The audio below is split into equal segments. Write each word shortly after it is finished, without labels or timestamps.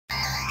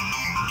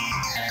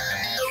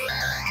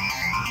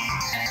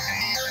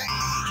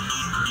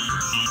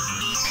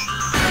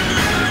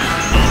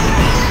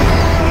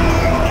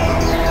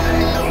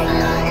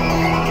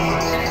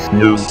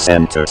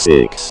NewsCenter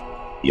 6,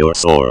 your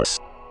source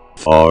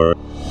for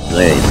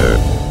later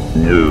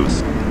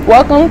news.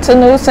 Welcome to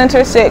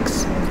NewsCenter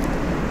 6.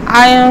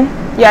 I am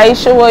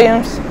Yaisha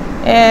Williams,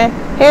 and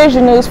here's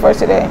your news for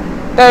today,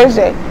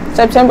 Thursday,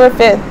 September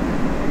 5th.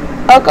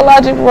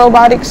 Elkhart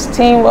Robotics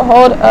team will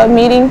hold a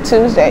meeting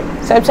Tuesday,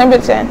 September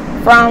 10th,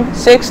 from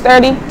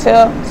 6:30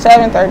 till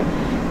 7:30.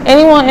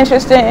 Anyone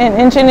interested in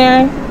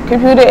engineering,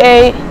 computer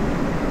aid,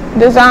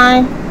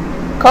 design,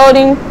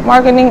 coding,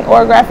 marketing,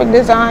 or graphic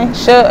design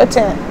should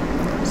attend.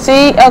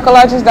 See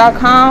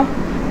elkhartologists.com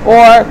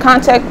or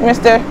contact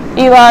Mr.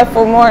 Eli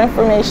for more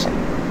information.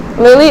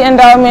 Lilly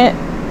Endowment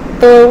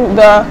through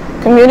the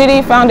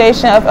Community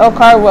Foundation of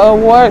Elkhart will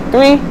award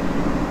 3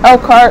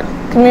 Elkhart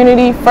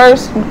Community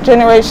First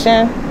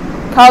Generation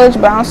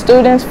college-bound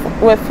students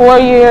with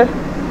 4-year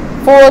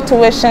full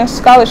tuition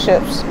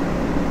scholarships,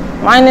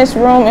 minus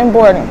room and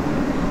boarding.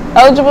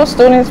 Eligible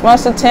students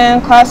must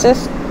attend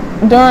classes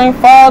during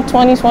fall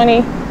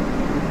 2020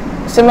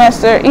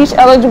 semester. Each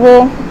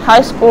eligible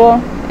high school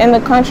in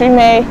the country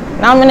may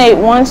nominate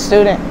 1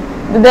 student.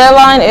 The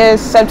deadline is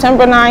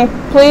September 9th.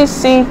 Please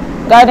see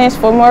guidance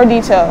for more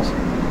details.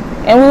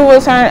 And we will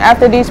return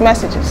after these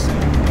messages.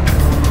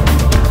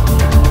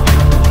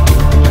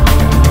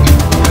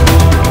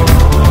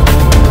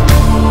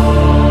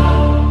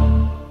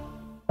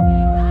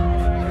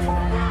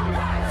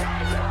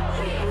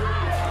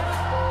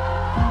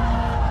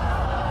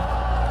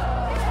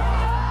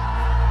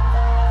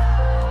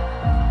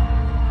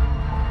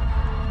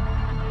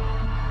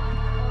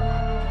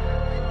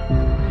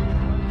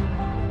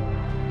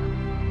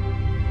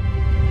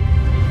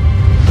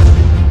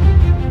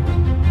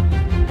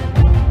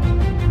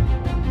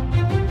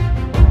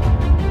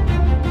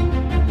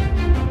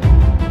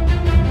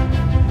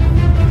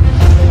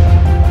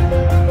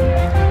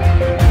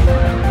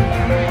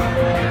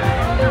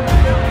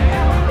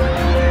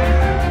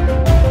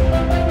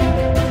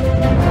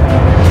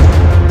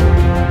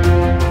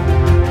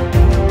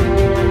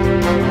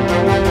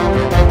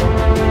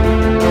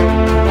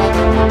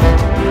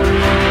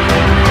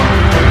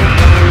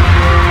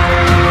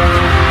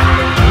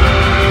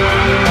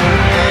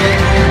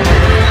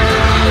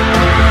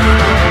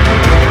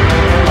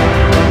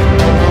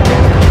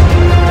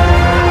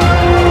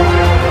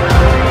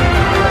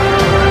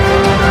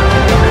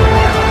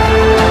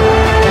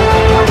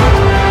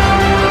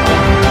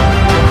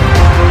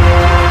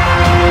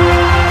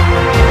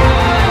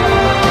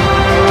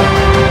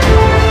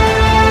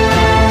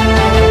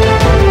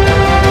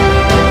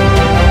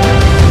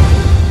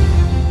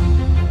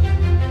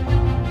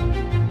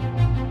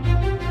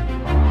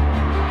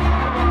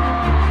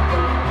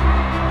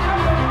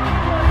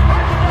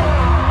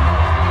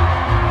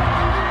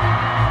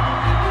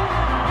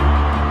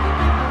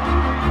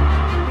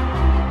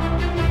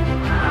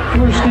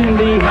 First in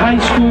the high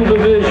school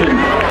division,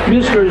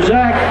 Mr.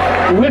 Zach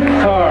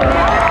Whitcar.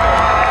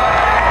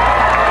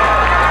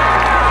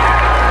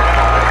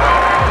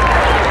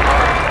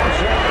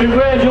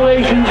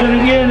 Congratulations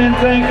and again, and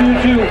thank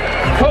you to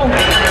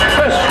Coach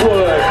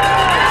Crestwood.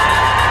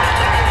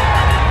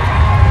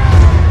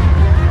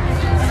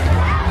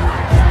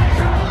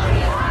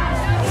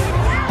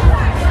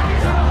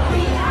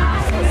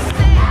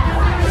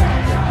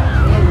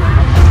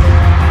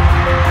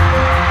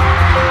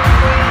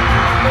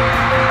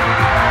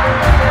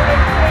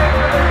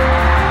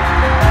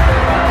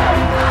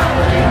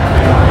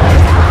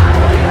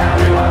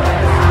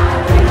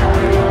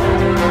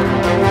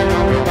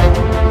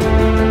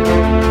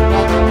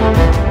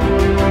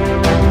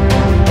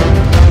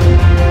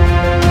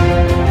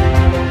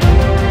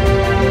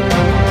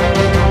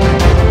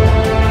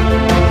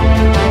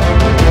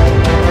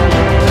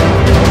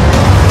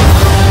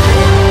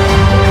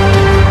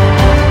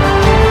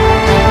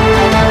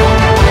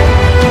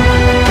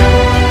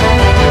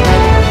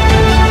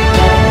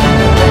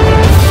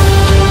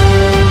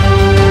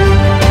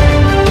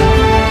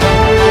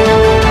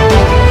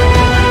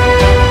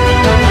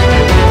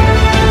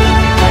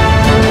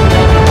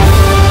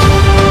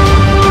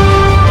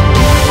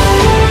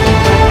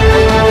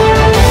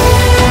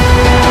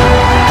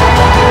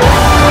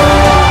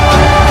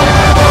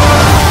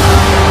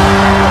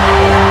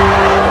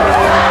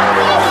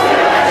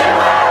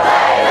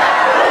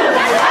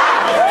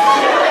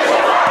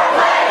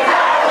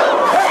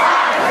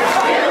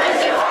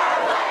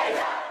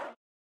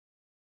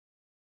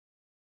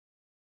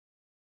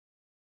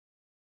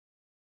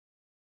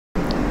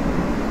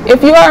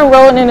 If you are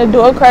enrolled in a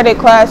dual credit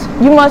class,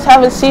 you must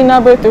have a C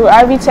number through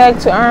Ivy Tech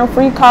to earn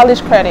free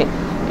college credit.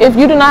 If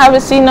you do not have a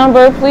C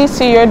number, please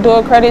see your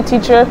dual credit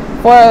teacher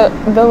for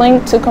the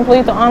link to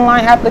complete the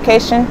online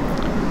application.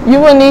 You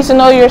will need to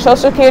know your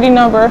social security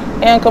number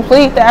and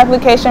complete the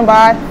application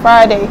by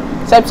Friday,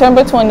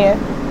 September 20th.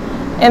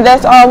 And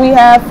that's all we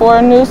have for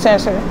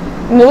NewsCenter.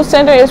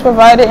 NewsCenter is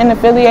provided in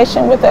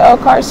affiliation with the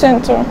Elkhart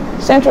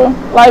Central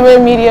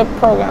Library Media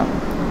Program.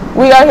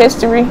 We are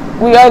history.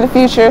 We are the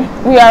future.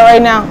 We are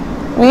right now.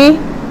 We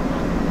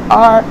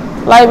are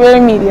Library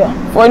Media.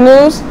 For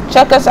news,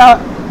 check us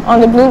out on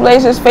the Blue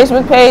Blazers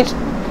Facebook page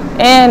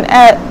and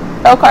at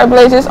Elkhart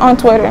Blazers on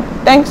Twitter.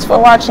 Thanks for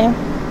watching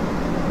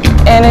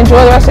and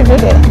enjoy the rest of your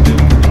day.